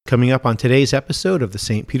coming up on today's episode of the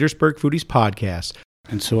St. Petersburg Foodies Podcast.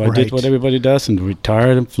 And so I did what everybody does and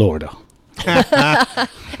retired in Florida. At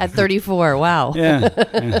 34, wow. Yeah.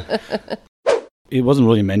 It wasn't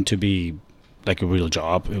really meant to be like a real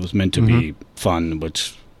job. It was meant to be fun,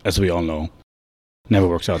 which, as we all know, never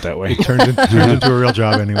works out that way. It turns into a real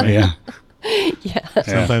job anyway. Yeah.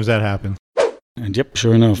 Sometimes that happens. And yep,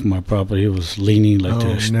 sure enough, my property was leaning like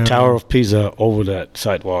the Tower of Pisa over that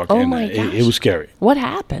sidewalk. Oh, and my gosh. it was scary. What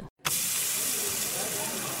happened?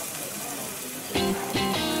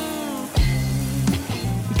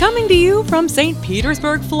 Coming to you from St.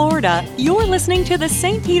 Petersburg, Florida, you're listening to the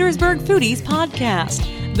St. Petersburg Foodies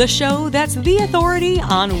Podcast, the show that's the authority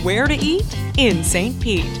on where to eat in St.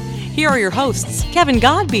 Pete. Here are your hosts, Kevin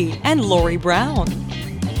Godby and Lori Brown.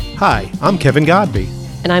 Hi, I'm Kevin Godby.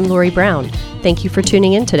 And I'm Lori Brown. Thank you for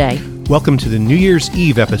tuning in today. Welcome to the New Year's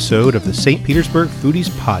Eve episode of the St. Petersburg Foodies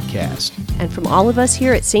Podcast. And from all of us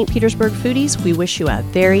here at St. Petersburg Foodies, we wish you a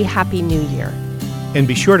very happy new year. And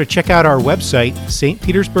be sure to check out our website,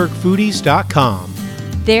 stpetersburgfoodies.com.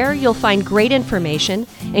 There you'll find great information,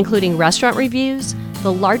 including restaurant reviews,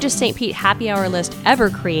 the largest St. Pete happy hour list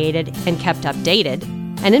ever created and kept updated,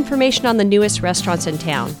 and information on the newest restaurants in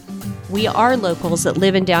town. We are locals that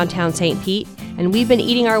live in downtown St. Pete, and we've been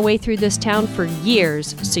eating our way through this town for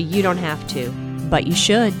years, so you don't have to. But you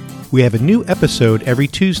should. We have a new episode every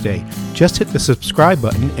Tuesday. Just hit the subscribe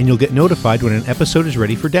button and you'll get notified when an episode is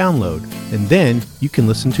ready for download. And then you can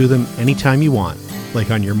listen to them anytime you want, like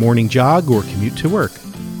on your morning jog or commute to work.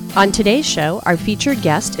 On today's show, our featured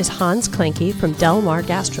guest is Hans Klenke from Del Mar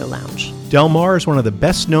Gastro Lounge. Del Mar is one of the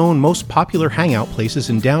best-known, most popular hangout places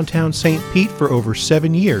in downtown St. Pete for over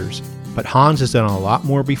 7 years. But Hans has done a lot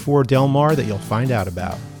more before Del Mar that you'll find out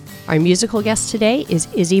about. Our musical guest today is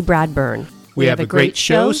Izzy Bradburn. We have a great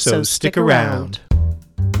show, so stick around.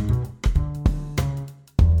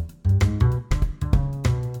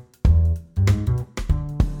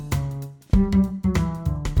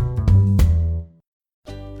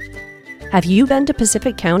 Have you been to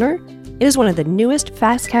Pacific Counter? It is one of the newest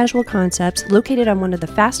fast casual concepts located on one of the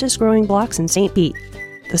fastest growing blocks in St. Pete,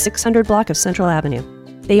 the 600 block of Central Avenue.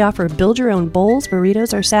 They offer build-your-own bowls,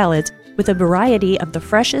 burritos, or salads with a variety of the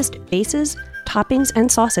freshest bases, toppings, and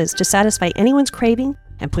sauces to satisfy anyone's craving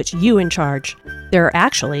and put you in charge. There are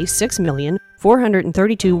actually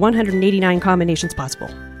 6,432,189 combinations possible.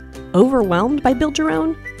 Overwhelmed by Build Your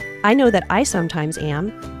Own? I know that I sometimes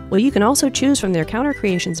am. Well, you can also choose from their Counter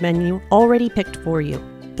Creations menu already picked for you.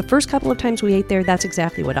 The first couple of times we ate there, that's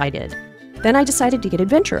exactly what I did. Then I decided to get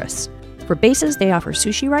adventurous. For bases, they offer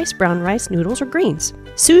sushi rice, brown rice, noodles, or greens.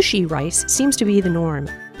 Sushi rice seems to be the norm,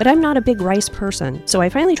 but I'm not a big rice person, so I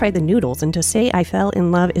finally tried the noodles, and to say I fell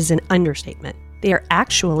in love is an understatement. They are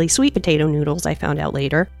actually sweet potato noodles, I found out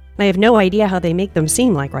later, and I have no idea how they make them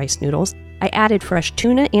seem like rice noodles. I added fresh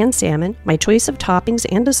tuna and salmon, my choice of toppings,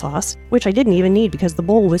 and a sauce, which I didn't even need because the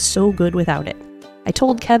bowl was so good without it. I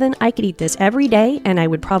told Kevin I could eat this every day, and I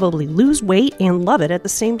would probably lose weight and love it at the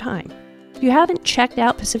same time. If you haven't checked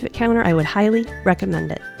out Pacific Counter, I would highly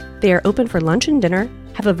recommend it. They are open for lunch and dinner,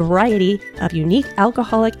 have a variety of unique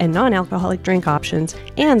alcoholic and non-alcoholic drink options,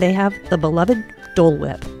 and they have the beloved Dole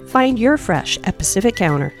Whip. Find your fresh at Pacific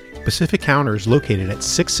Counter. Pacific Counter is located at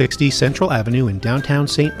 660 Central Avenue in downtown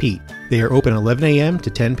St. Pete. They are open 11 a.m. to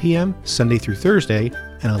 10 p.m. Sunday through Thursday,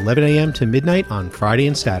 and 11 a.m. to midnight on Friday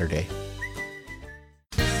and Saturday.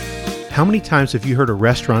 How many times have you heard a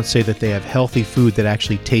restaurant say that they have healthy food that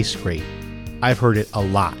actually tastes great? I've heard it a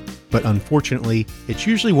lot, but unfortunately, it's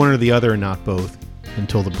usually one or the other and not both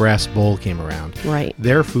until the Brass Bowl came around. Right.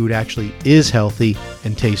 Their food actually is healthy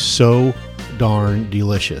and tastes so darn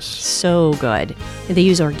delicious. So good. They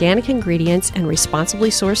use organic ingredients and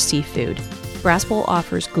responsibly sourced seafood. Brass Bowl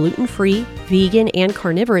offers gluten-free, vegan, and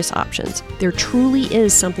carnivorous options. There truly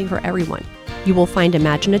is something for everyone. You will find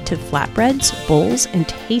imaginative flatbreads, bowls, and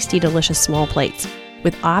tasty, delicious small plates,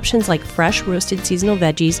 with options like fresh roasted seasonal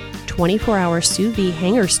veggies, 24-hour sous vide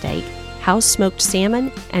hanger steak, house-smoked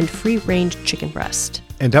salmon, and free-range chicken breast.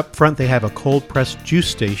 And up front, they have a cold-pressed juice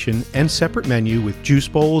station and separate menu with juice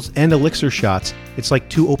bowls and elixir shots. It's like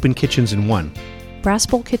 2 open kitchens in one. Brass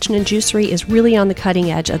Bowl Kitchen and Juicery is really on the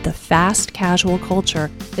cutting edge of the fast casual culture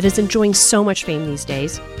that is enjoying so much fame these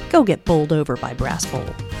days. Go get bowled over by Brass Bowl.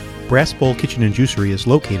 Brass Bowl Kitchen and Juicery is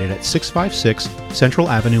located at 656 Central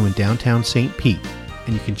Avenue in downtown St. Pete,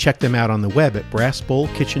 and you can check them out on the web at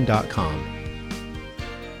brassbowlkitchen.com.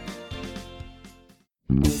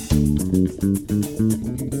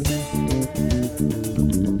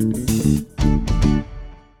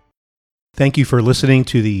 Thank you for listening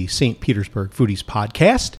to the St. Petersburg Foodies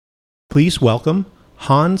Podcast. Please welcome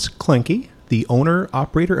Hans Klenke, the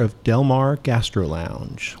owner-operator of Del Mar Gastro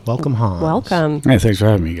Lounge. Welcome, Hans. Welcome. Hey, thanks for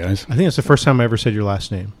having me, guys. I think that's the first time I ever said your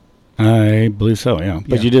last name. I believe so, yeah.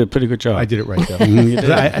 But Yeah. you did a pretty good job. I did it right, though. You did.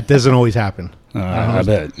 It doesn't always happen. I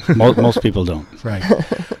bet. Most people don't. Right.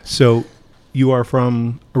 So you are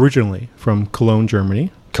originally from Cologne,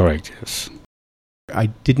 Germany. Correct, yes. I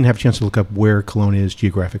didn't have a chance to look up where Cologne is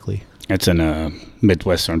geographically. It's in a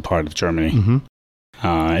midwestern part of Germany.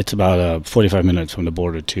 Mm-hmm. It's about 45 minutes from the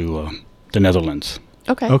border to the Netherlands.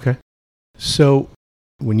 Okay. Okay. So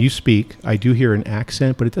when you speak, I do hear an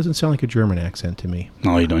accent, but it doesn't sound like a German accent to me.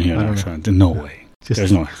 No, you don't hear I an don't accent. No way.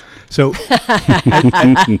 There's no accent. So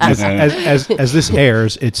as this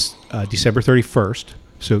airs, it's December 31st.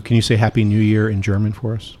 So can you say Happy New Year in German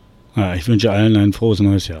for us? Ich wünsche allen ein frohes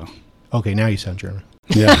neues Jahr. Okay, now you sound German.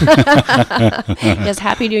 Yeah. Yes,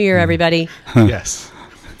 Happy New Year, everybody. Yes.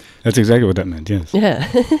 That's exactly what that meant, yes. Yeah.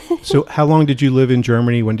 So how long did you live in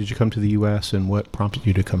Germany? When did you come to the U.S.? And what prompted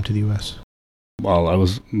you to come to the U.S.? Well, I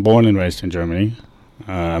was born and raised in Germany.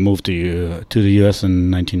 I moved to the U.S.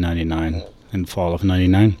 in 1999, in fall of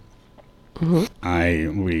 99. Mm-hmm. I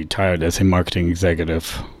retired as a marketing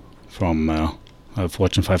executive from a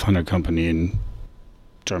Fortune 500 company in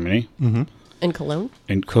Germany. Mm-hmm. In Cologne?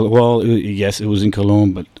 Yes, it was in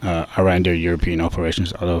Cologne, but I ran their European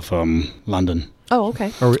operations out of London. Oh,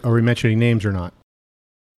 okay. Are we mentioning names or not?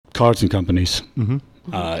 Cards and Companies. Mm-hmm.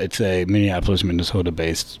 It's a Minneapolis,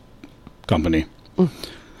 Minnesota-based company.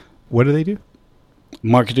 What do they do?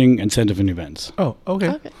 Marketing, incentive, and events. Oh,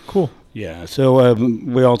 okay. Cool. Yeah, so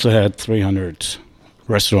we also had 300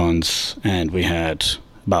 restaurants, and we had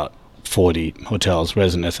about 40 hotels,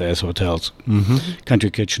 resident SAS hotels, Mm-hmm.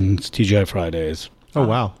 country kitchens, TGI Fridays. Oh,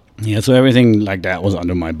 wow. Yeah, so everything like that was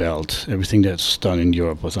under my belt. Everything that's done in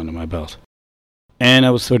Europe was under my belt. And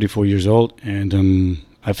I was 34 years old, and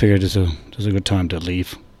I figured it's a good time to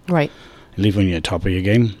leave. Right. Leave when you're at the top of your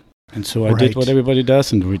game. And so I Right. did what everybody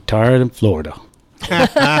does and retired in Florida.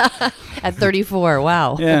 At 34.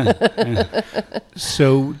 Wow. Yeah.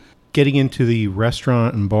 So getting into the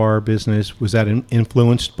restaurant and bar business, was that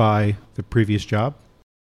influenced by the previous job?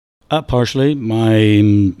 Partially.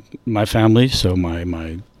 My family, so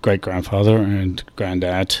my great-grandfather and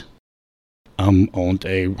granddad owned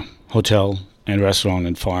a hotel and restaurant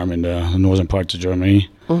and farm in the northern parts of Germany.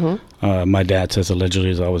 Mm-hmm. My dad says allegedly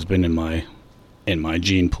has always been in my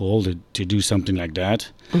gene pool to do something like that.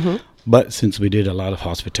 Mm-hmm. But since we did a lot of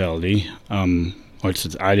hospitality, or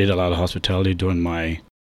since I did a lot of hospitality during my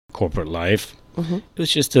corporate life, Mm-hmm. it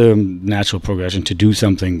was just a natural progression to do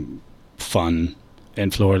something fun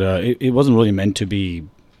in Florida. It wasn't really meant to be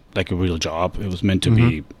like a real job. It was meant to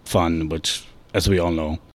be fun, which, as we all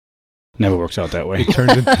know, never works out that way.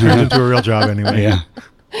 Turned into a real job anyway. Yeah.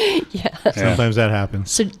 Yeah. Sometimes that happens.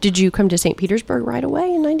 So did you come to St. Petersburg right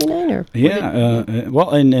away in 99 or? Yeah.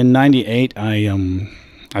 Well, in 98,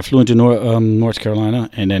 I flew into North Carolina,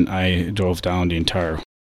 and then I drove down the entire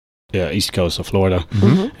east coast of Florida,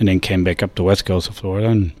 Mm-hmm. and then came back up the west coast of Florida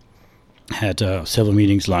and had several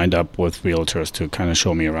meetings lined up with realtors to kind of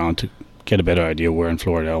show me around to get a better idea where in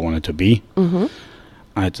Florida I wanted to be. Mm-hmm.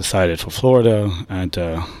 I decided for Florida and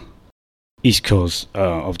east coast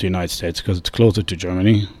of the United States because it's closer to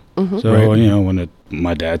Germany. Mm-hmm. So, Right. I wanted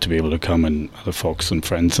my dad to be able to come and other folks and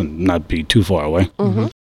friends and not be too far away. Mm-hmm.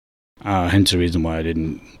 Hence the reason why I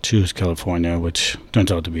didn't choose California, which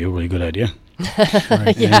turns out to be a really good idea.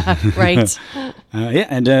 Right. Yeah, right.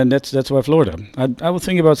 And that's why Florida. I was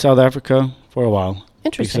thinking about South Africa for a while.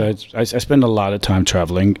 Interesting. Because I spend a lot of time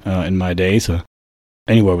traveling in my days,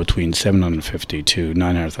 anywhere between 750 to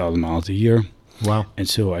 900,000 miles a year. Wow. And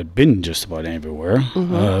so I'd been just about everywhere,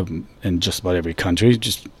 Mm-hmm. in just about every country,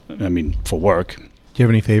 for work. Do you have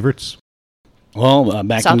any favorites? Well,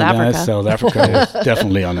 back South in the Africa. days, South Africa was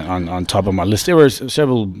definitely on top of my list. There were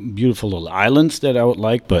several beautiful little islands that I would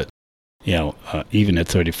like, but even at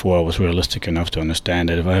 34, I was realistic enough to understand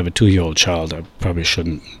that if I have a 2-year-old child, I probably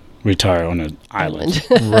shouldn't retire on an island.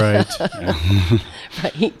 Right. Yeah.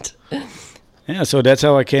 Right. Yeah, so that's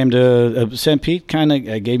how I came to St. Pete. Kind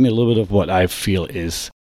of gave me a little bit of what I feel is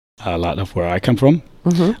a lot of where I come from.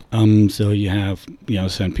 Mm-hmm. So you have,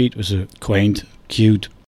 St. Pete was a quaint, cute,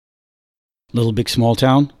 little big small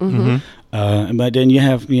town. Mm-hmm. But then you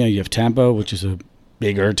have Tampa, which is a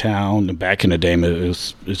bigger town. And back in the day,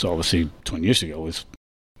 it's obviously 20 years ago.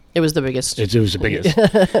 It was the biggest. It was the biggest.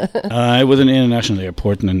 It was an international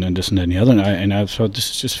airport and this and that and the other. And I thought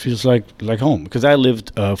this just feels like home. Because I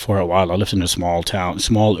lived for a while. I lived in a smaller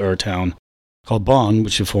town called Bonn,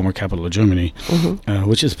 which is the former capital of Germany, Mm-hmm.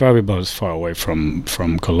 which is probably about as far away from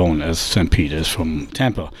Cologne as St. Pete is from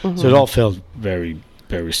Tampa. Mm-hmm. So it all felt very,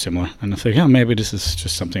 very similar. And I think, maybe this is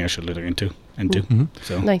just something I should look into. and 2. Mm-hmm.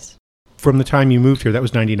 So Nice. From the time you moved here, that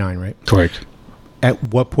was 99, right? correct.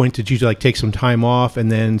 At what point did you like take some time off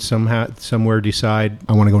and then somewhere decide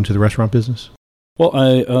I want to go into the restaurant business? Well,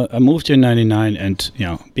 I moved here in 99, and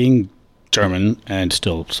being German and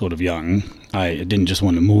still sort of young, I didn't just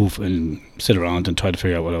want to move and sit around and try to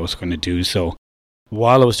figure out what I was going to do. So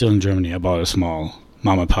while I was still in Germany, I bought a small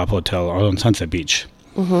mom and pop hotel out on Sunset Beach,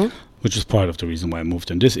 which was part of the reason why I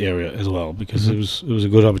moved in this area as well, because it was a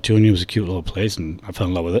good opportunity. It was a cute little place, and I fell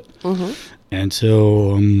in love with it. And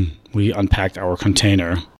so we unpacked our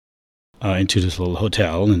container into this little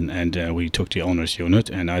hotel, and we took the owner's unit,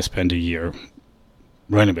 and I spent a year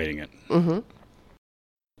renovating it.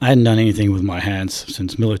 I hadn't done anything with my hands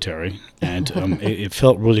since military, and it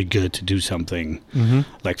felt really good to do something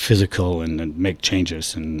like physical and make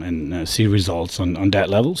changes and see results on that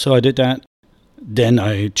level. So I did that. Then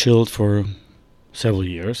I chilled for several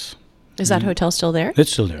years. Is that hotel still there?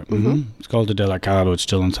 It's still there. It's called the Delicado. It's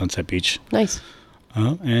still on Sunset Beach. Nice.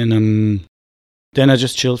 And then I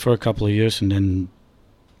just chilled for a couple of years, and then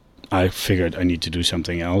I figured I need to do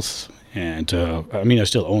something else. And I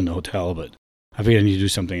still own the hotel, but I figured I need to do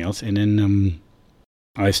something else. And then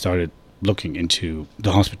I started looking into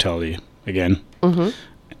the hospitality again.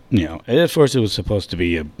 At first it was supposed to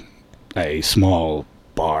be a small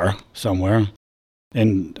bar somewhere.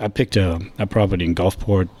 And I picked a property in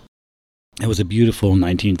Gulfport. It was a beautiful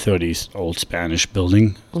 1930s old Spanish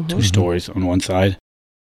building, 2 stories on one side.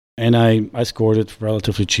 And I scored it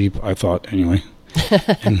relatively cheap, I thought, anyway.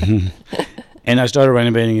 And I started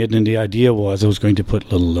renovating it, and the idea was I was going to put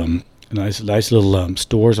little nice little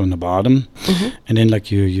stores on the bottom, and then like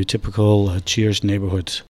your typical Cheers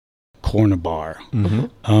neighborhood corner bar.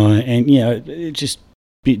 It just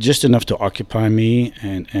be just enough to occupy me,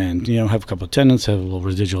 and have a couple of tenants, have a little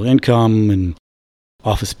residual income, and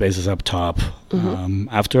office spaces up top.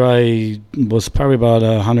 After I was probably about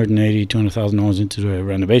 $200,000 into the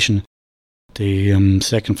renovation, the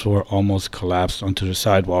second floor almost collapsed onto the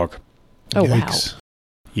sidewalk. Oh, Yikes. wow.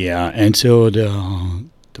 Yeah, and so the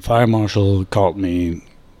fire marshal called me,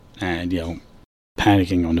 and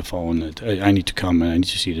panicking on the phone that I need to come and I need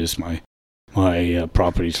to see this. My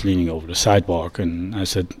property's leaning over the sidewalk, and I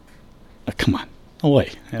said, "Come on, no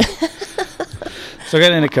way." So I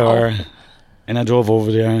got in the car. And I drove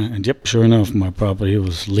over there, and yep, sure enough, my property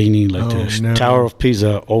was leaning like the Tower of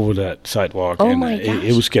Pisa over that sidewalk, Oh and my gosh.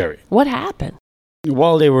 it was scary. What happened?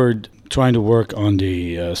 While they were trying to work on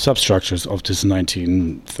the substructures of this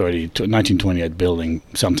 1928 building,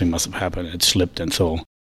 something must have happened. It slipped, and so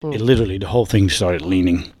it literally, the whole thing started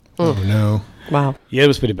leaning. Oh, no. Wow. Yeah, it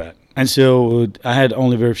was pretty bad. And so I had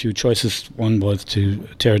only very few choices. One was to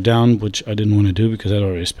tear it down, which I didn't want to do because I'd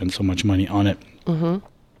already spent so much money on it.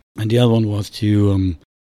 And the other one was to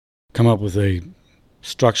come up with a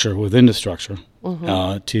structure within the structure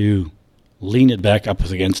to lean it back up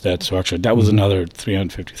against that structure. That was another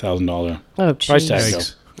 $350,000 price tag.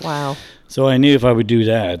 Yikes. Wow. So I knew if I would do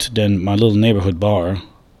that, then my little neighborhood bar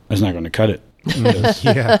is not going to cut it.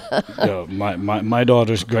 Yeah. My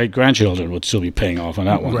daughter's great-grandchildren would still be paying off on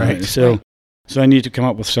that one. Right. So I need to come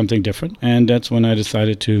up with something different, and that's when I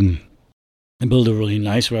decided to build a really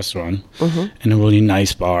nice restaurant and a really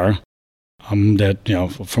nice bar that,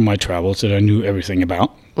 from my travels that I knew everything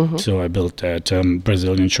about. So I built that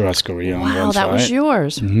Brazilian churrascaria on one Wow, side. that was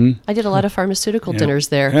yours. I did a lot of pharmaceutical dinners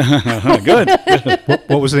there. Good.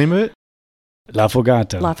 What was the name of it? La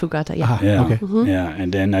Fogata. La Fugata, yeah. Yeah. Okay. Yeah,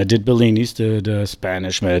 and then I did Bellini's, the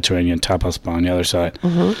Spanish Mediterranean tapas bar on the other side.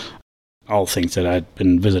 All things that I'd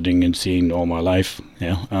been visiting and seeing all my life.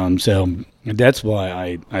 Yeah. So that's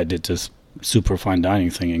why I did this super fine dining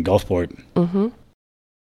thing in Gulfport.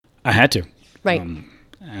 I had to. Right.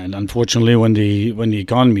 And unfortunately, when the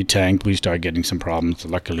economy tanked, we started getting some problems.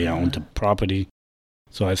 Luckily, I owned the property,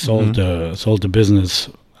 so I sold the business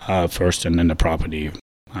first, and then the property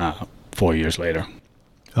 4 years later.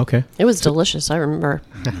 Okay. It was delicious, I remember.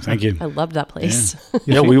 Thank you. I loved that place.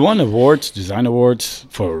 Yeah, we won design awards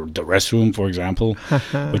for the restroom, for example,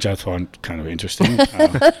 which I found kind of interesting.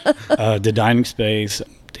 The dining space,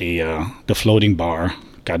 the floating bar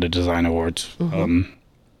got a design award.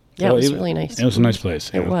 Yeah, it was really nice. It was a nice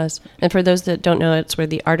place. It was. And for those that don't know, it's where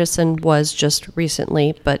the Artisan was just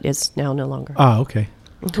recently, but is now no longer. Okay.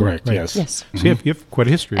 Correct, Right. yes. Yes. So you have quite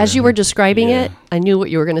a history. As you were describing Yeah. it, I knew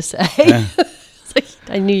what you were going to say. Yeah. It's like,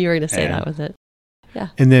 I knew you were going to say Yeah. that with it.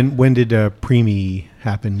 And then when did Preemie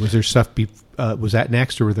happen? Was there stuff, was that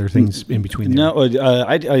next, or were there things in between there?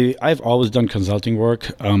 No, I've always done consulting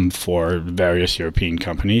work for various European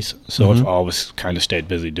companies, so I've always kind of stayed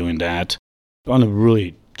busy doing that on a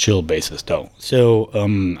really chill basis, though. So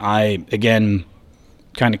I, again,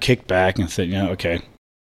 kind of kicked back and said, okay,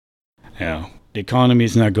 the economy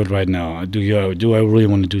is not good right now. Do I really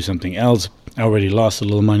want to do something else? I already lost a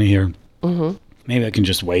little money here. Mm-hmm. Maybe I can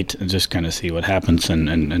just wait and just kind of see what happens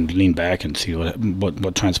and lean back and see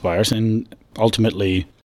what transpires. And ultimately,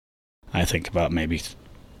 I think about maybe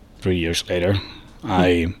 3 years later,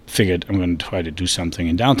 I figured I'm going to try to do something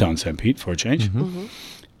in downtown St. Pete for a change. Mm-hmm. Mm-hmm.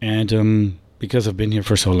 And because I've been here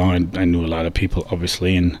for so long, I knew a lot of people,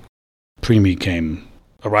 obviously, and Primi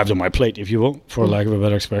arrived on my plate, if you will, for lack of a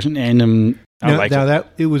better expression. And I liked it.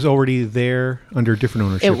 That it was already there under different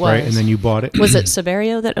ownership, It was. right? And then you bought it. Was it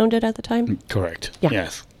Severio that owned it at the time? Correct. Yeah.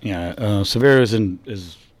 Yes. Yeah. Saverio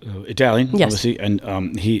is Italian, Yes. obviously,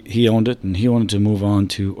 and he owned it, and he wanted to move on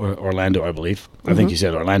to Orlando, I believe. I think he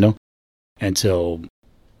said Orlando. And so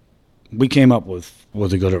we came up with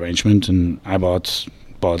a good arrangement, and I bought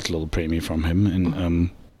a little Primi from him,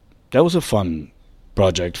 and that was a fun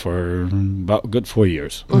project for about a good 4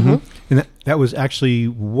 years. Mm-hmm. And that was actually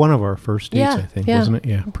one of our first dates, Yeah, I think, yeah. wasn't it?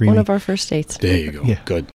 Yeah, One of our first dates. There you go. Yeah.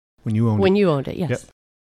 Good. when you owned it. When you owned it, yes. Yep.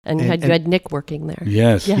 And you had Nick working there.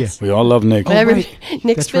 Yes. Yes. We all love Nick. Oh, right.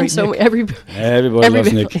 Nick's That's been right, so Nick. Everybody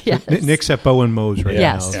loves Nick. Yes. Nick's at Bow and Moe's right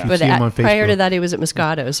Yes, now. If you but see him on prior to Facebook. that, he was at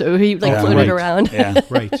Moscato, so he Yeah, floated right. around. Yeah.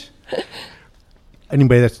 Right.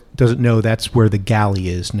 Anybody that doesn't know, that's where the galley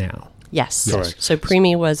is now. Yes. Correct. So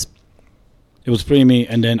Primi was It was Primi,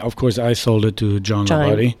 and then, of course, I sold it to John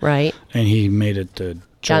Lombardi, right? and he made it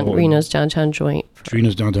Reno's downtown joint.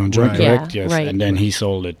 Reno's Downtown Joint, Right. correct? Yeah, yes. right. And then he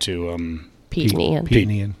sold it to Pete and Ian. Pete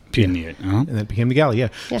and Ian. Pete and Ian. Uh-huh. And then it became the galley, yeah.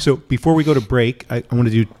 Yeah. So before we go to break, I want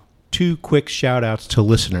to do 2 quick shout-outs to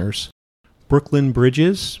listeners. Brooklyn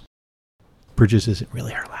Bridges. Bridges isn't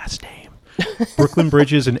really her last name. Brooklyn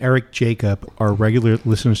Bridges and Eric Jacob are regular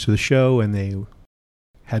listeners to the show, and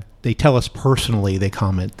they tell us personally, they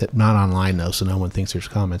comment, that not online though, so no one thinks there's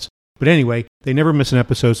comments. But anyway, they never miss an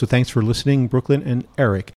episode, so thanks for listening, Brooklyn and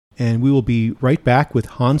Eric. And we will be right back with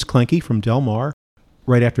Hans Klenke from Del Mar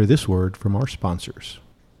right after this word from our sponsors.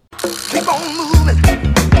 Keep on moving.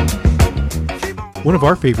 One of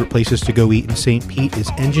our favorite places to go eat in St. Pete is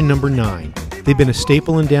Engine Number 9. They've been a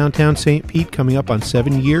staple in downtown St. Pete coming up on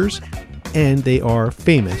 7 years, and they are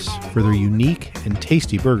famous for their unique and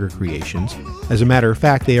tasty burger creations. As a matter of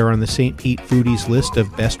fact, they are on the St. Pete Foodies list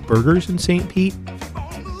of best burgers in St. Pete.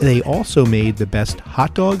 They also made the best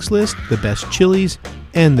hot dogs list, the best chilies,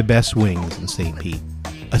 and the best wings in St. Pete.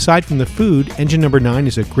 Aside from the food, Engine Number 9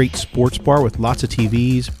 is a great sports bar with lots of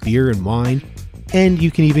TVs, beer, and wine. And you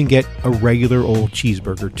can even get a regular old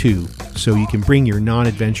cheeseburger too, so you can bring your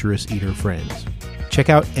non-adventurous eater friends. Check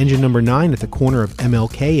out Engine Number 9 at the corner of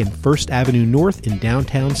MLK and 1st Avenue North in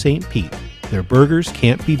downtown St. Pete. Their burgers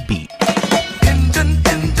can't be beat. Engine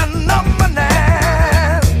number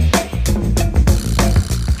 9.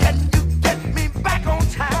 Can you get me back on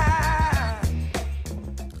time?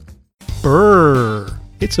 Brrr!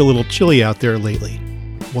 It's a little chilly out there lately.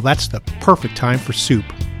 Well, that's the perfect time for soup.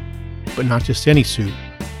 But not just any soup.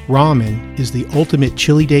 Ramen is the ultimate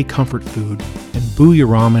chilly day comfort food, and Booyah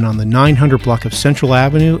Ramen on the 900 block of Central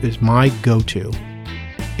Avenue is my go-to.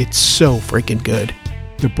 It's so freaking good.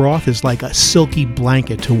 The broth is like a silky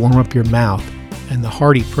blanket to warm up your mouth, and the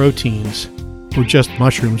hearty proteins, or just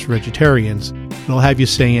mushrooms for vegetarians, it'll have you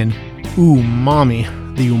saying, "Ooh, mommy."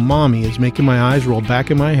 The umami is making my eyes roll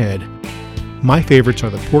back in my head. My favorites are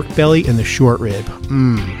the pork belly and the short rib.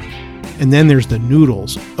 And then there's the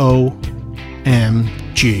noodles. OMG.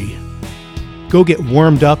 Go get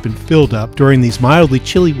warmed up and filled up during these mildly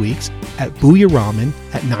chilly weeks at Booyah Ramen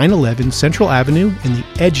at 911 Central Avenue in the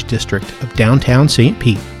Edge District of downtown St.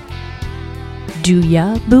 Pete. Do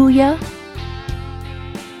ya, booyah?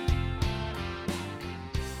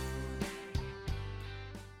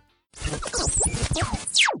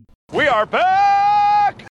 We are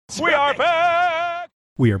back! We are back!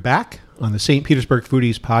 We are back on the St. Petersburg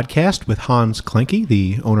Foodies podcast with Hans Klenke,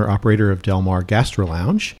 the owner-operator of Del Mar Gastro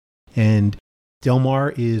Lounge. And Del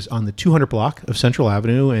Mar is on the 200 block of Central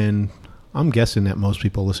Avenue, and I'm guessing that most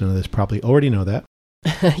people listening to this probably already know that.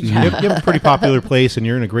 You have a pretty popular place, and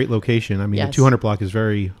you're in a great location. I mean, Yes. the 200 block is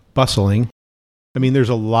very bustling. I mean, there's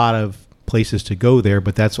a lot of places to go there,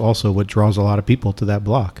 but that's also what draws a lot of people to that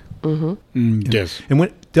block. Yes. And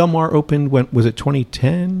when Del Mar opened, was it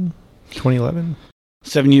 2010, 2011?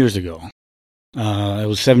 7 years ago. It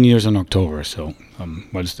was 7 years in October, so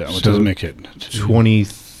what is that? What does it make it?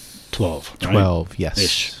 2012, 12, right? yes.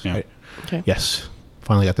 Ish, yeah. Right. Okay. Yes.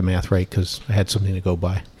 Finally got the math right because I had something to go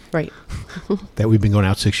by. Right. That we've been going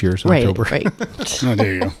out 6 years in Right. October. Right. Oh,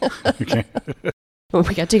 there you go. Okay. Well,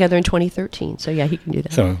 we got together in 2013, so yeah, he can do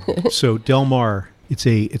that. So, So Del Mar, it's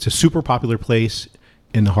a super popular place.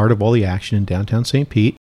 in the heart of all the action in downtown St.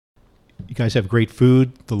 Pete. You guys have great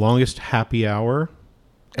food, the longest happy hour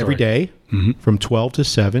every day from 12 to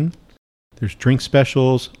 7. There's drink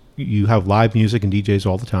specials. You have live music and DJs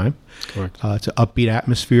all the time. Correct. It's an upbeat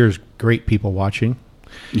atmosphere. There's great people watching.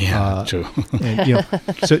 Yeah, true. And, you know,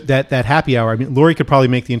 so that happy hour, I mean, Lori could probably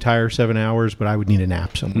make the entire 7 hours, but I would need a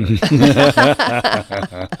nap somewhere.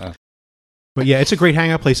 But yeah, it's a great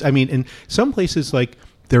hangout place. I mean, in some places, like,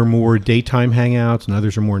 they're more daytime hangouts and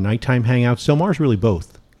others are more nighttime hangouts. Del Mar's really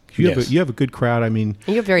both. You have a good crowd. I mean,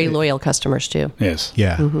 You have very loyal customers, too. Yes.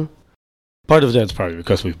 yeah. Part of that's probably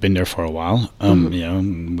because we've been there for a while. You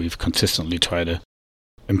know, we've consistently tried to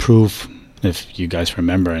improve. If you guys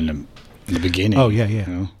remember in the beginning. Oh, yeah. You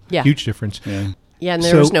know? Yeah. Huge difference. Yeah. Yeah, and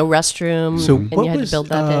there was no restroom, So and what you had was, to build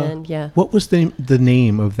that in. Yeah. What was the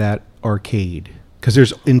name of that arcade? Because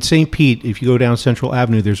there's in St. Pete, if you go down Central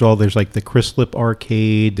Avenue, there's like the Chryslip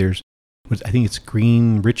Arcade. There's, I think it's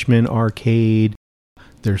Green Richmond Arcade.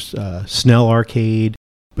 There's Snell Arcade.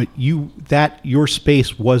 But your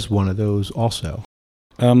space was one of those also.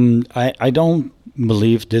 I don't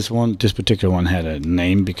believe this particular one had a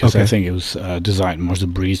name because I think it was designed more as a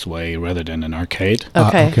breezeway rather than an arcade.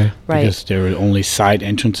 Okay. Right. Because there were only side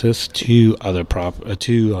entrances to other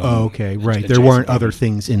right. There weren't other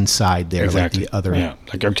things inside there. Exactly. Like the other. Yeah.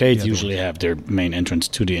 Like arcades usually have their main entrance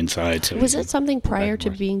to the inside. So Was it something prior to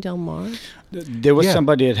being Del Mar? There was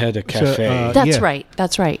somebody that had a cafe. That's right.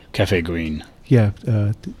 That's right. Cafe Green. Yeah.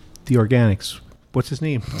 The Organics. What's his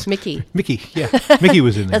name? Mickey. Mickey. Yeah. Mickey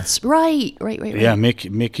was in there. That's right. Right. Yeah,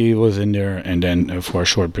 Mickey was in there, and then for a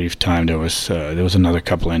short, brief time, there was another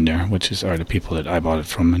couple in there, which are the people that I bought it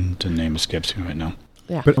from, and the name escapes me right now.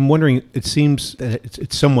 Yeah. But I'm wondering, it seems that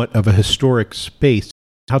it's somewhat of a historic space.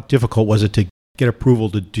 How difficult was it to get approval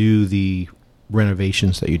to do the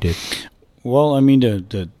renovations that you did? Well, I mean,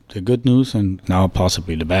 the good news and now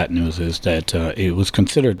possibly the bad news is that it was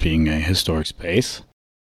considered being a historic space,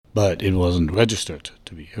 but it wasn't registered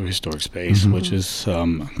to be a historic space, which is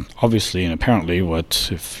obviously and apparently what,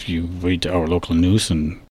 if you read our local news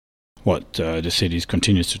and what the city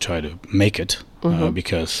continues to try to make it,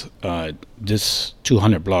 because this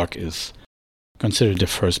 200 block is considered the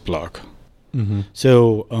first block.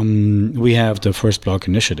 So we have the First Block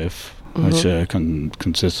Initiative, which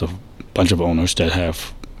consists of a bunch of owners that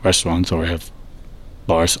have restaurants or have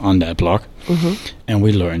bars on that block. And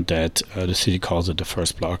we learned that the city calls it the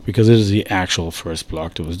first block because it is the actual first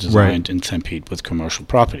block that was designed in St. Pete with commercial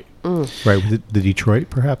property. Right, with the Detroit,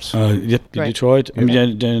 perhaps? Yep, the Detroit. I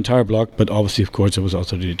mean, the entire block, but obviously, of course, there was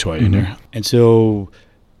also the Detroit in there. And so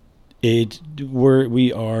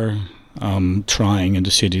we are trying, and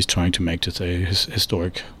the city is trying to make this a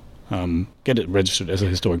historic, get it registered as a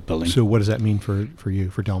historic building. So what does that mean for you,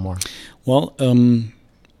 for Del Mar? Well,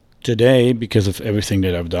 today, because of everything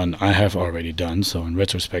that I've done, I have already done. So in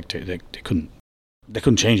retrospect, they couldn't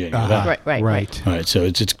change any of that. Right. So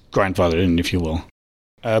it's grandfathered in, if you will.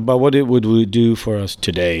 But what it would do for us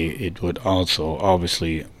today, it would also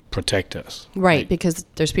obviously protect us. Right, because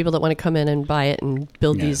there's people that want to come in and buy it and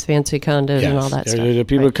build these fancy condos and all that stuff. There are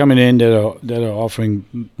people coming in that are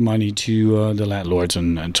offering money to the landlords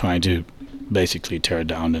and trying to basically tear it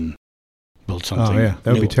down and build something. Oh yeah,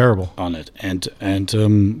 that would be terrible on it, and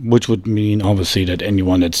which would mean obviously that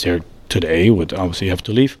anyone that's there today would obviously have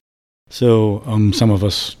to leave. So some of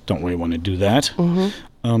us don't really want to do that, and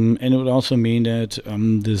it would also mean that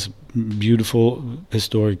this beautiful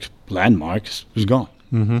historic landmark is gone.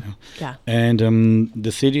 Yeah. And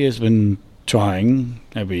the city has been trying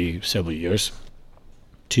every several years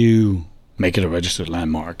to make it a registered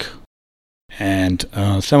landmark, and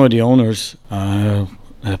some of the owners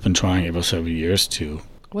have been trying every several years to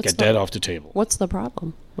get that off the table. What's the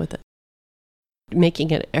problem with it?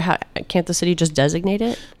 Making it, can't the city just designate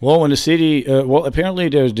it? Well, when the city, apparently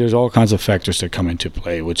there's all kinds of factors that come into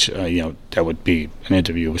play, which that would be an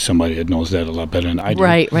interview with somebody that knows that a lot better than I do.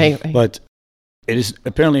 Right. But it is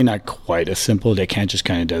apparently not quite as simple. They can't just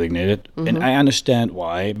kind of designate it, and I understand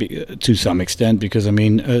why to some extent, because I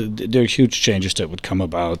mean there are huge changes that would come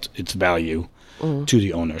about its value to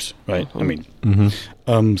the owners, right? I mean,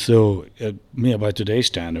 so by today's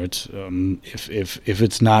standards, if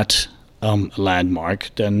it's not a landmark,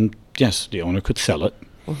 then yes, the owner could sell it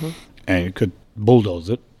and could bulldoze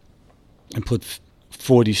it and put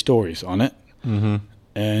 40 stories on it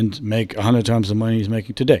and make 100 times the money he's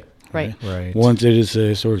making today. Right. Once it is a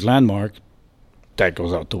historic landmark, that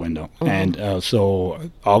goes out the window. And so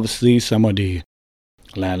obviously some of the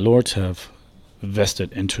landlords have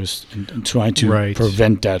vested interest in trying to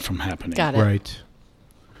prevent that from happening. Got it. Right.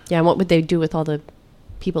 Yeah, and what would they do with all the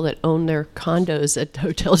people that own their condos at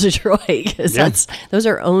Hotel Detroit, because those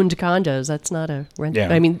are owned condos. That's not a rent. Yeah.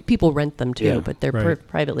 I mean, people rent them too, Yeah. but they're Right.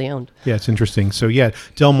 privately owned. Yeah, it's interesting. So yeah,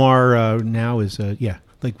 Del Mar now is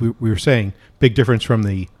like we were saying, big difference from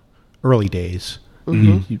the early days.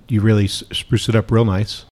 You really spruce it up real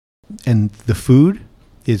nice, and the food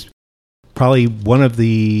is probably one of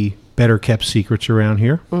the better kept secrets around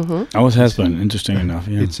here. Always has been interesting enough.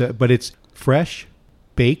 Yeah. But it's fresh,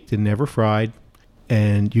 baked, and never fried.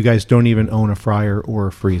 And you guys don't even own a fryer or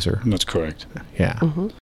a freezer. That's correct. Yeah.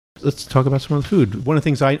 Let's talk about some of the food. One of the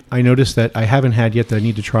things I noticed that I haven't had yet that I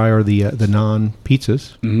need to try are the naan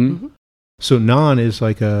pizzas. So naan is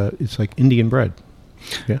it's like Indian bread.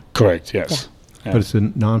 Yeah. Correct. Yes. Yeah. But it's a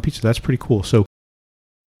naan pizza. That's pretty cool. So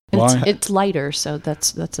And Why? it's lighter, so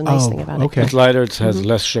that's a nice thing about okay. It's lighter. It has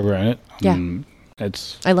less sugar in it. Yeah.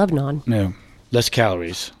 It's it. I love naan. less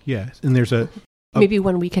calories. Yeah, and there's a Maybe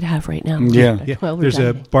one we could have right now. Yeah. Well, we're there's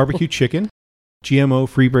a dining. barbecue chicken, GMO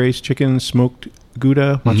free braised chicken, smoked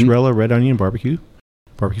Gouda, mozzarella, red onion, barbecue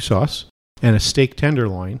sauce, and a steak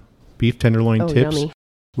tenderloin, beef tenderloin tips Yummy.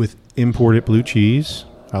 with imported blue cheese.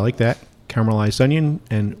 I like that. Caramelized onion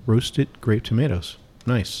and roasted grape tomatoes.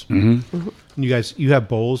 Nice. And you guys, you have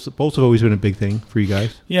bowls. Bowls have always been a big thing for you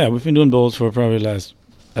guys. Yeah, we've been doing bowls for probably last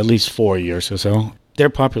at least 4 years or so. They're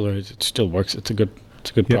popular. It still works. It's a good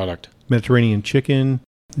product. Mediterranean chicken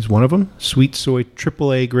is one of them. Sweet soy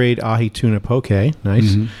AAA grade ahi tuna poke.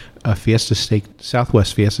 Nice. A Fiesta steak,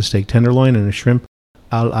 Southwest Fiesta steak tenderloin, and a shrimp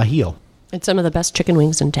al ajillo. It's some of the best chicken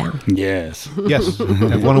wings in town. Yes. Yes,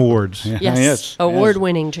 have won awards. Yeah. Yes.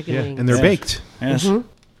 Award-winning chicken wings. And they're Yes. baked. Yes.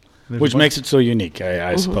 There's Which one- makes it so unique,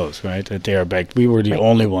 I suppose, right? That they are baked. We were the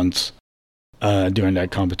only ones during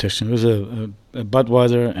that competition. It was a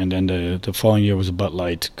Budweiser, and then the following year was a Bud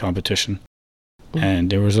Light competition. And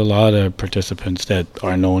there was a lot of participants that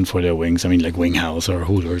are known for their wings. I mean, like Wing House or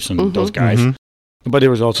Hooters and those guys. But there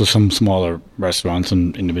was also some smaller restaurants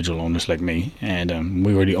and individual owners like me. And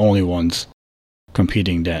we were the only ones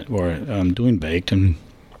competing that were doing baked. And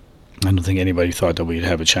I don't think anybody thought that we'd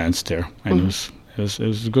have a chance there. And it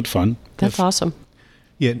was good fun. That's awesome.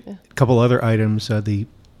 Yeah, a couple other items. The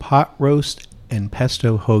pot roast and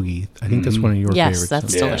pesto hoagie. I think that's one of your Yes, favorites.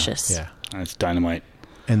 that's Yeah. delicious. Yeah. That's dynamite.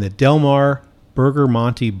 And the Del Mar Burger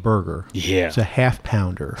Monty burger. Yeah. It's a half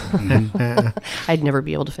pounder. I'd never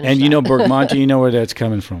be able to finish And that. you know, Bergmonti, you know where that's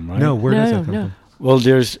coming from, right? No, where does that come No. from? Well,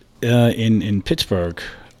 there's in Pittsburgh,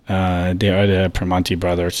 they are the Permonti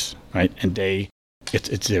brothers, right? And they're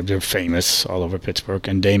famous all over Pittsburgh,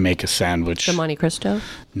 and they make a sandwich. The Monte Cristo?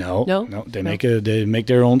 No. They No. make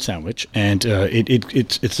their own sandwich, and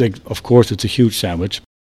it's like, of course, it's a huge sandwich,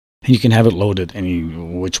 and you can have it loaded any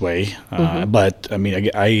which way. But I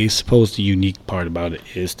mean, I suppose the unique part about it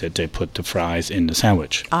is that they put the fries in the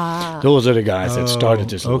sandwich. Those are the guys that started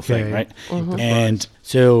this whole thing, okay. right? And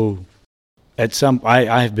so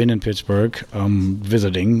I have been in Pittsburgh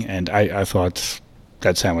visiting, and I thought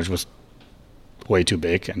that sandwich was way too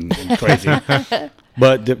big and crazy.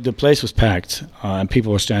 But the place was packed, and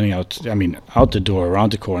people were standing out the door,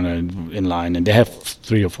 around the corner in line, and they have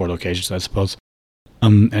 3 or 4 locations, I suppose.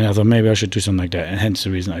 And I thought maybe I should do something like that, and hence the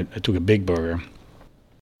reason I took a big burger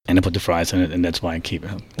and I put the fries in it, and that's why I call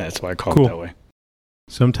Cool. it that way.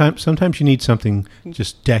 Sometimes you need something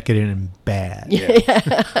just decadent and bad.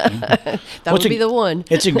 That would be the one.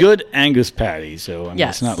 It's a good Angus patty, so I mean,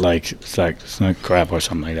 Yes. it's not crap or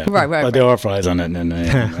something like that. Right, But there are fries on it, and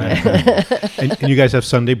And you guys have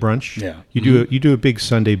Sunday brunch. Yeah. You do a big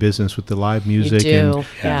Sunday business with the live You music. do.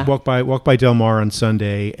 And Yeah. walk by Del Mar on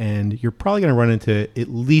Sunday, and you're probably going to run into at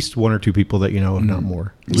least 1 or 2 people that you know, if not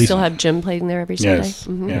more. At You least still have Jim playing there every Sunday? yes,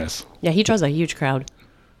 yes, Yeah, he draws a huge crowd.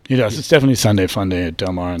 he does. It's definitely Sunday fun day at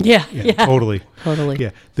Del Mar. And Yeah. totally. Totally. Yeah.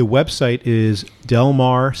 The website is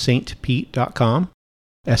delmarstpete.com.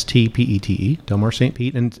 STPETE, Delmar St.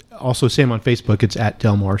 Pete. And also same on Facebook. It's at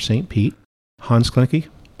Delmar St. Pete. Hans Klinke,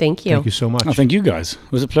 Thank you. thank you so much. Oh, thank you guys.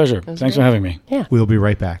 It was a pleasure. was Thanks great. for having me. We'll be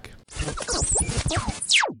right back.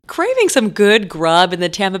 Craving some good grub in the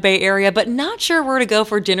Tampa Bay area, but not sure where to go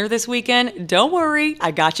for dinner this weekend? Don't worry,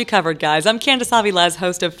 I got you covered, guys. I'm Candace Aviles,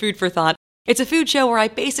 host of Food for Thought. It's a food show where I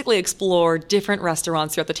basically explore different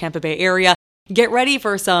restaurants throughout the Tampa Bay area. Get ready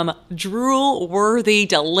for some drool-worthy,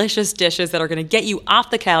 delicious dishes that are going to get you off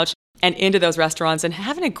the couch and into those restaurants and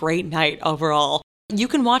having a great night overall. You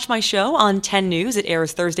can watch my show on 10 News. It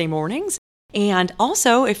airs Thursday mornings. And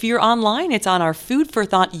also, if you're online, it's on our Food for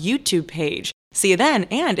Thought YouTube page. See you then.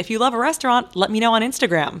 And if you love a restaurant, let me know on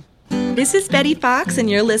Instagram. This is Betty Fox, and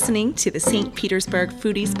you're listening to the St. Petersburg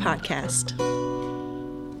Foodies Podcast.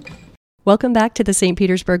 Welcome back to the St.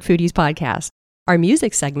 Petersburg Foodies Podcast. Our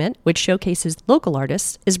music segment, which showcases local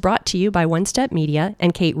artists, is brought to you by One Step Media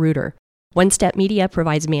and Kate Reuter. One Step Media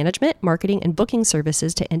provides management, marketing, and booking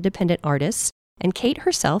services to independent artists, and Kate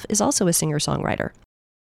herself is also a singer-songwriter.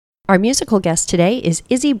 Our musical guest today is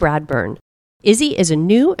Izzy Bradburn. Izzy is a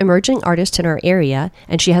new emerging artist in our area,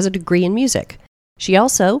 and she has a degree in music. She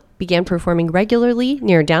also began performing regularly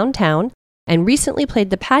near downtown and recently played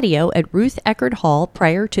the patio at Ruth Eckerd Hall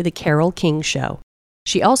prior to the Carole King Show.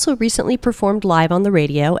 She also recently performed live on the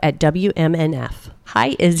radio at WMNF.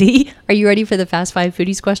 Hi, Izzy. Are you ready for the Fast Five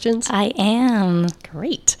Foodies questions? I am.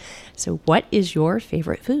 Great. So what is your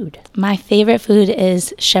favorite food? My favorite food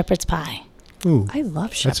is shepherd's pie. Ooh, I love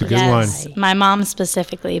that's shepherd's a good Yes, one. my mom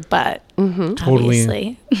specifically, but Totally,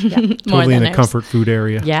 obviously more totally in than a hers. comfort food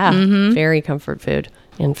area. Yeah, very comfort food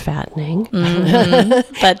and fattening.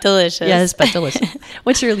 But delicious. Yes, but delicious.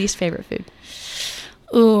 What's your least favorite food?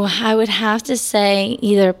 Ooh, I would have to say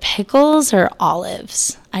either pickles or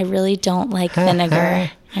olives. I really don't like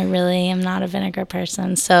vinegar. I really am not a vinegar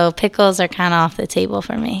person. So pickles are kind of off the table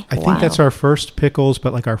for me. I think that's our first pickles,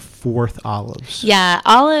 but like our fourth olives. Yeah,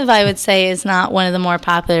 olive I would say is not one of the more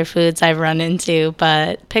popular foods I've run into,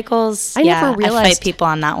 but pickles, I never I realized- fight people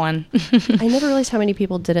on that one. I never realized how many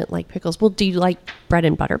people didn't like pickles. Well, do you like bread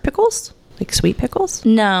and butter pickles? Like sweet pickles?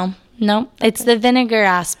 No, it's the vinegar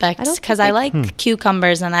aspect I don't because think I like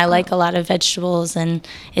cucumbers and I like a lot of vegetables, and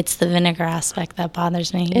it's the vinegar aspect that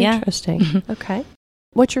bothers me. Yeah. Interesting. Okay.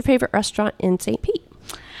 What's your favorite restaurant in St. Pete?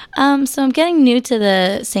 So I'm getting new to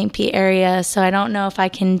the St. Pete area, so I don't know if I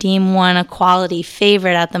can deem one a quality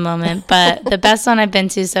favorite at the moment, but the best one I've been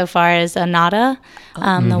to so far is Anata,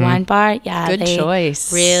 the wine bar. Yeah, Good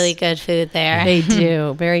choice. Really good food there. They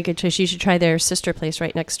do. Very good choice. You should try their sister place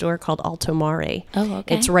right next door called Alto Mare. Oh,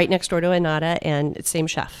 okay. It's right next door to Anata and it's same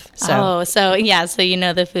chef. So, so you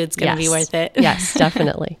know the food's going to be worth it. Yes,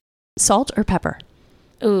 definitely. Salt or pepper?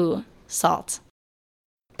 Ooh, salt.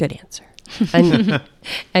 Good answer.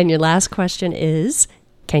 And your last question is,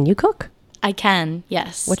 can you cook? I can,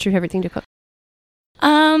 yes. What's your favorite thing to cook?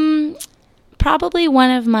 Probably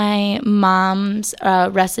one of my mom's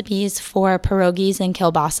recipes for pierogies and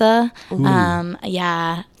kielbasa.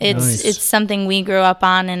 Yeah, Nice. it's something we grew up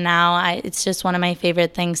on, and now it's just one of my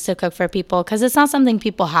favorite things to cook for people because it's not something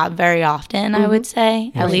people have very often. I would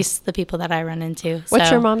say, at least the people that I run into. What's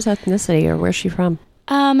So, your mom's ethnicity or where's she from?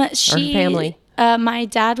 she family? My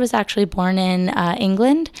dad was actually born in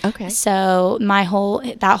England. Okay. So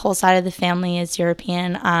that whole side of the family is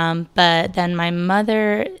European. But then my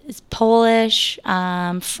mother is Polish,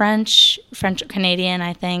 French Canadian,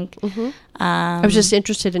 I think. I was just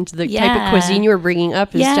interested into the type yeah. of cuisine you were bringing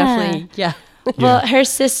up is Yeah. definitely, yeah. Well, her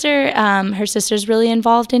sister's really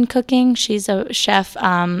involved in cooking. She's a chef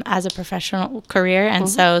as a professional career, and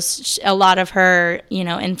so a lot of her,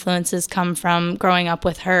 influences come from growing up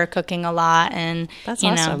with her cooking a lot, and That's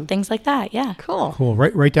awesome. things like that. Yeah. Cool. Cool.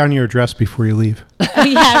 Write down your address before you leave.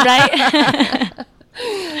 Yeah. Right.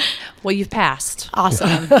 Well, you've passed.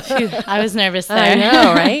 Awesome. Phew, I was nervous there. I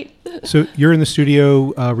know, right? So you're in the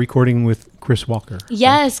studio recording with Chris Walker.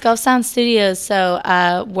 Yes, Gulf Sound Studios.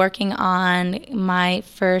 So working on my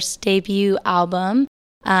first debut album,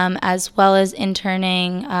 as well as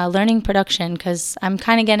interning, learning production, because I'm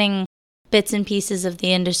kind of getting bits and pieces of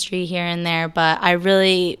the industry here and there, but I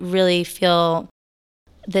really, really feel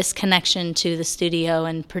this connection to the studio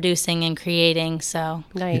and producing and creating. So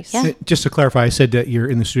Nice. Yeah. Just to clarify, I said that you're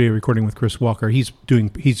in the studio recording with Chris Walker. He's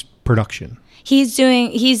production.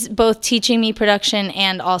 he's both teaching me production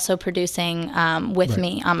and also producing with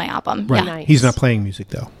me on my album. Right. Yeah. Nice. He's not playing music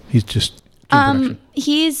though. He's just doing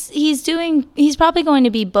production. He's probably going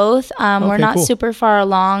to be both. We're Okay, not cool. super far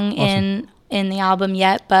along in the album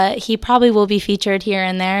yet, but he probably will be featured here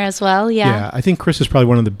and there as well. Yeah, I think Chris is probably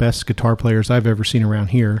one of the best guitar players I've ever seen around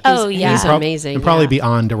here. Oh, yeah. He's amazing. And probably yeah.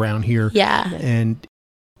 beyond around here. Yeah. And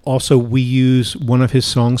also, we use one of his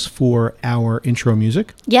songs for our intro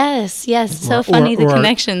music. Yes. So Or- funny the or our-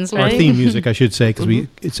 connections, Our right? theme music, I should say, because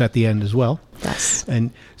it's at the end as well. Yes.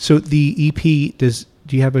 And so the EP,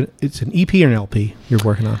 do you have it's an EP or an LP you're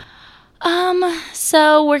working on?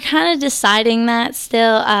 So we're kind of deciding that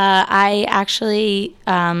still. I actually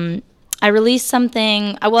I released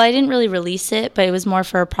something. Well, I didn't really release it, but it was more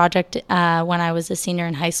for a project when I was a senior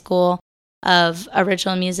in high school of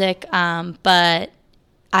original music. But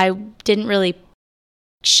I didn't really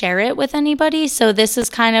share it with anybody. So this is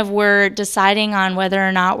kind of, we're deciding on whether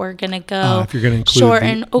or not we're going to go If you're going to include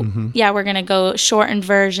shortened. Yeah, we're going to go shortened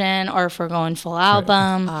version, or if we're going full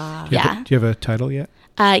album. Do you have a title yet?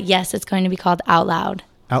 Yes, it's going to be called Out Loud.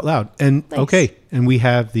 Out Loud. And okay, and we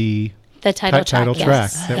have the The title title track.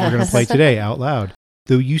 track Yes. that we're going to play today, Out Loud.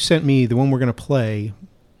 Though you sent me the one we're going to play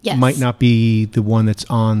Yes. might not be the one that's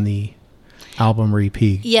on the album or EP.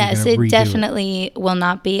 Yes, it definitely will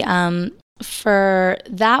not be. For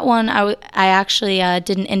that one, I actually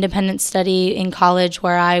did an independent study in college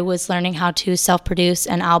where I was learning how to self-produce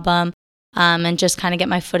an album and just kind of get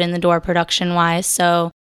my foot in the door production-wise.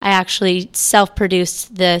 So I actually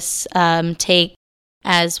self-produced this take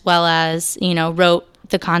as well as, wrote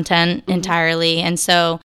the content entirely. And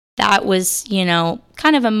so that was,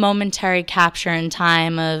 kind of a momentary capture in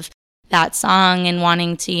time of that song and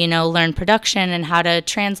wanting to, learn production and how to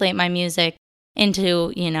translate my music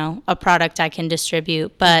into, a product I can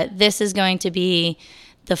distribute. But this is going to be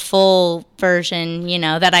the full version,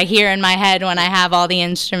 that I hear in my head when I have all the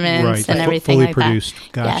instruments and everything fully like produced.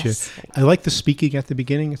 that. Gotcha. Yes. I like the speaking at the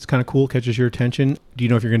beginning. It's kind of cool, catches your attention. Do you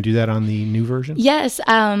know if you're going to do that on the new version? Yes.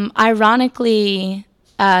 Ironically,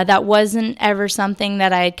 that wasn't ever something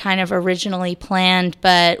that I had kind of originally planned,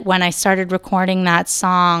 but when I started recording that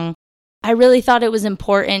song, I really thought it was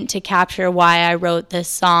important to capture why I wrote this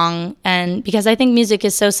song, and because I think music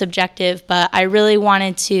is so subjective, but I really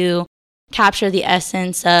wanted to capture the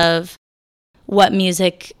essence of what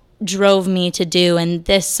music drove me to do, and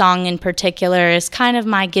this song in particular is kind of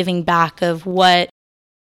my giving back of what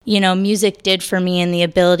music did for me and the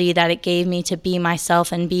ability that it gave me to be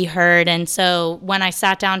myself and be heard. And so when I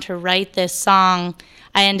sat down to write this song,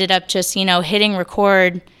 I ended up just, hitting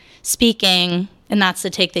record, speaking, and that's the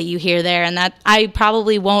take that you hear there. And that I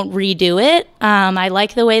probably won't redo it. I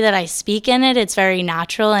like the way that I speak in it. It's very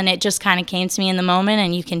natural, and it just kind of came to me in the moment,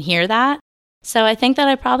 and you can hear that. So I think that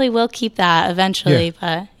I probably will keep that eventually. Yeah.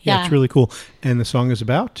 But Yeah, it's really cool. And the song is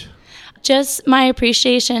about? Just my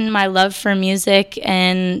appreciation, my love for music,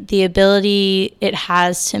 and the ability it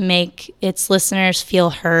has to make its listeners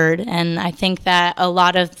feel heard. And I think that a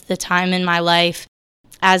lot of the time in my life,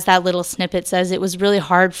 as that little snippet says, it was really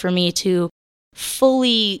hard for me to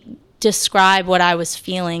fully describe what I was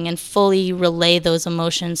feeling and fully relay those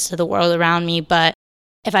emotions to the world around me. But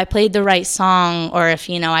if I played the right song, or if,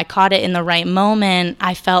 I caught it in the right moment,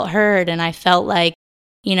 I felt heard, and I felt like,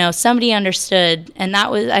 somebody understood. And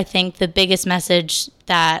that was, I think, the biggest message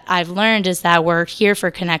that I've learned is that we're here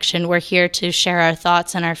for connection. We're here to share our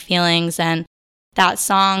thoughts and our feelings. And that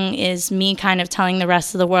song is me kind of telling the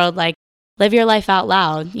rest of the world, like, live your life out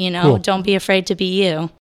loud, Cool. Don't be afraid to be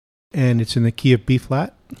you. And it's in the key of B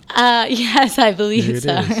flat? Yes, I believe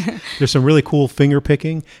There so. it is. There's some really cool finger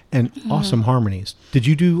picking and awesome harmonies. Did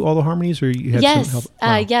you do all the harmonies, or you had some help?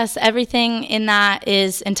 Wow. Yes, everything in that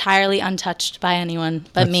is entirely untouched by anyone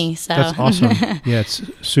but me. So that's awesome. Yeah, it's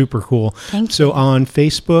super cool. Thank So you. on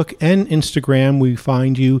Facebook and Instagram, we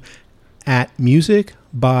find you at Music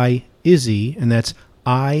by Izzy, and that's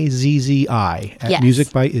IZZI at Yes.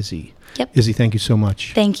 Music by Izzy. Yep. Izzy, thank you so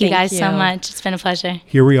much. Thank you Thank guys so you. much. It's been a pleasure.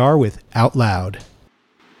 Here we are with Out Loud.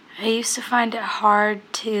 I used to find it hard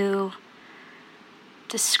to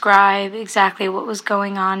describe exactly what was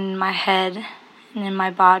going on in my head and in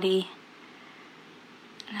my body.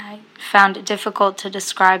 And I found it difficult to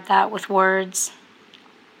describe that with words.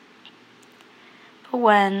 But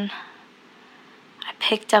when I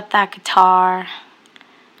picked up that guitar,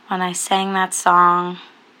 when I sang that song,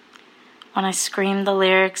 when I screamed the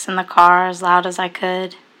lyrics in the car as loud as I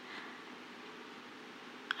could,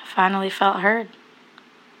 I finally felt heard.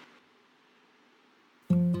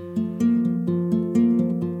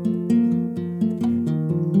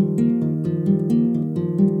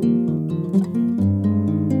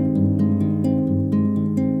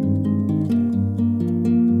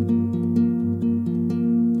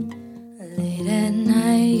 Late at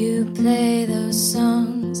night you play those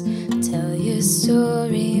songs, tell your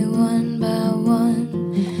story one by one,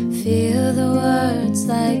 feel the words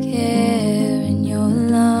like air in your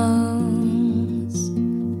lungs.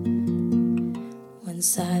 When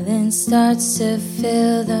silence starts to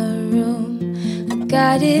fill the room, a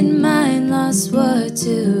guided mind lost what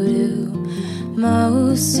to do.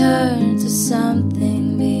 Most turn to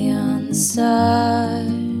something beyond the stars.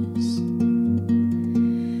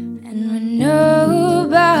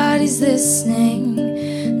 Nobody's listening,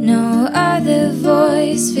 no other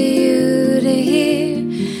voice for you to hear.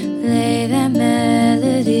 Play that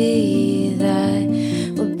melody that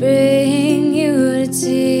will bring you to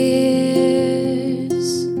tears.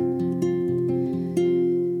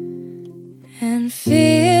 And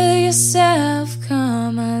feel yourself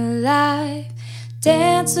come alive.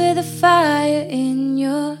 Dance with the fire in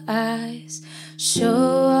your eyes. Show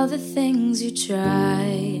all the things you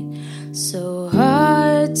tried so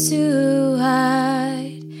hard to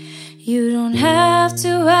hide. You don't have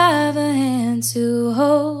to have a hand to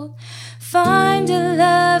hold. Find a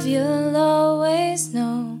love you'll always know.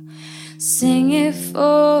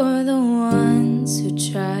 for the ones who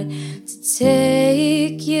tried to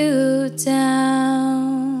take you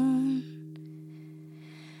down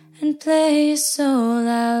and play your soul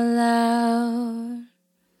out loud.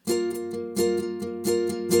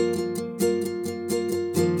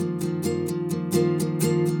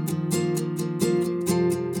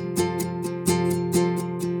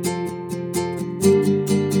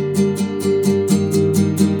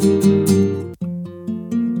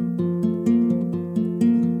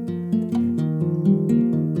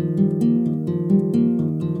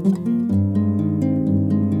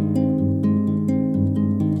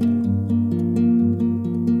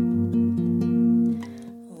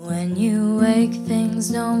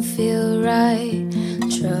 Don't feel right.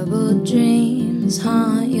 Troubled dreams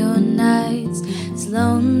haunt your nights. Has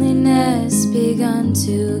loneliness begun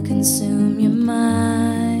to consume your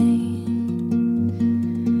mind?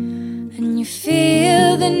 And you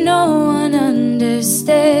feel that no one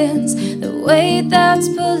understands the weight that's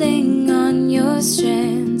pulling on your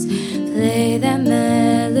strands. Play that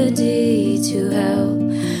melody to help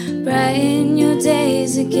brighten your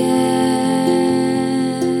days again.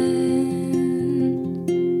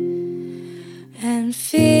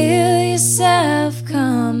 Feel yourself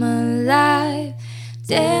come alive.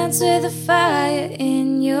 Dance with the fire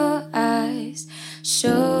in your eyes.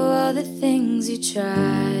 Show all the things you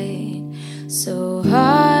tried so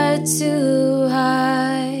hard to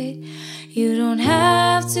hide. You don't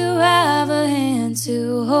have to have a hand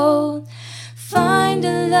to hold. Find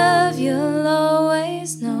a love you'll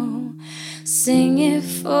always know. Sing it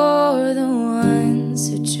for the ones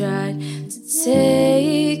who tried to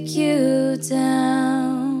take you down.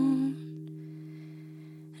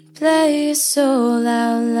 Play your soul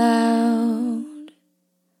out loud.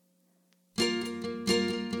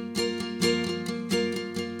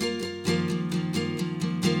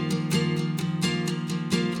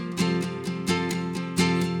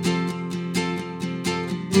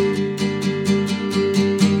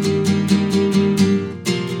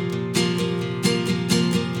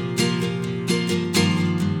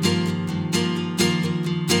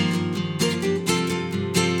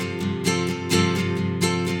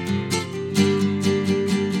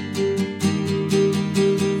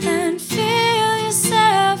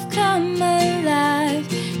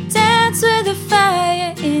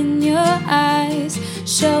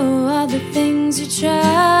 Show all the things you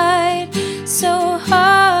tried so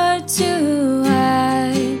hard to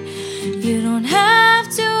hide. You don't have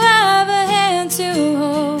to have a hand to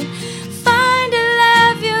hold. Find a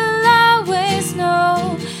love you'll always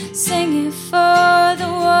know. Sing it for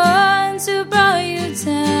the ones who brought you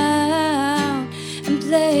down. And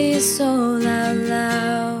play your soul out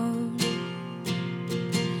loud.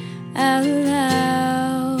 Out loud.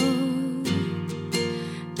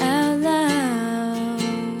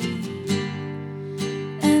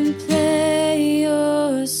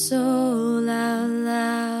 Soul out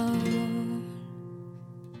loud.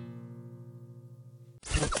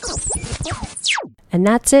 And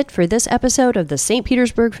that's it for this episode of the St.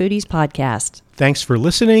 Petersburg Foodies Podcast. Thanks for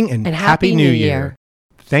listening and Happy New Year.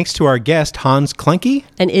 Thanks to our guest, Hans Klenke.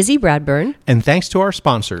 And Izzy Bradburn. And thanks to our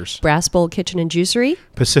sponsors, Brass Bowl Kitchen and Juicery,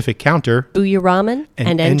 Pacific Counter, Booyah Ramen,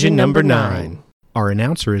 and Engine Number 9. Our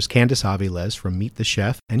announcer is Candice Aviles from Meet the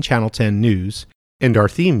Chef and Channel 10 News. And our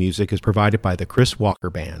theme music is provided by the Chris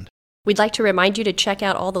Walker Band. We'd like to remind you to check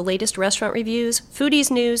out all the latest restaurant reviews,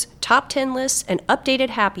 foodies news, top 10 lists, and updated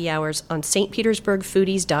happy hours on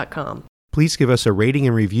stpetersburgfoodies.com. Please give us a rating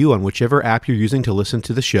and review on whichever app you're using to listen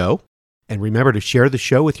to the show. And remember to share the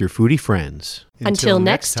show with your foodie friends. Until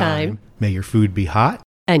next time, may your food be hot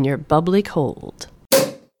and your bubbly cold.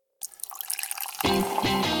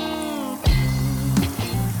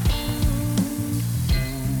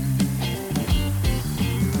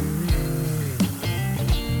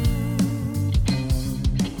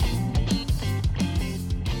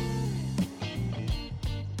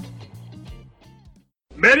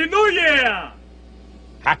 Merry New Year!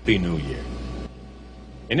 Happy New Year.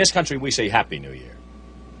 In this country, we say Happy New Year.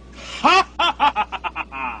 Ha!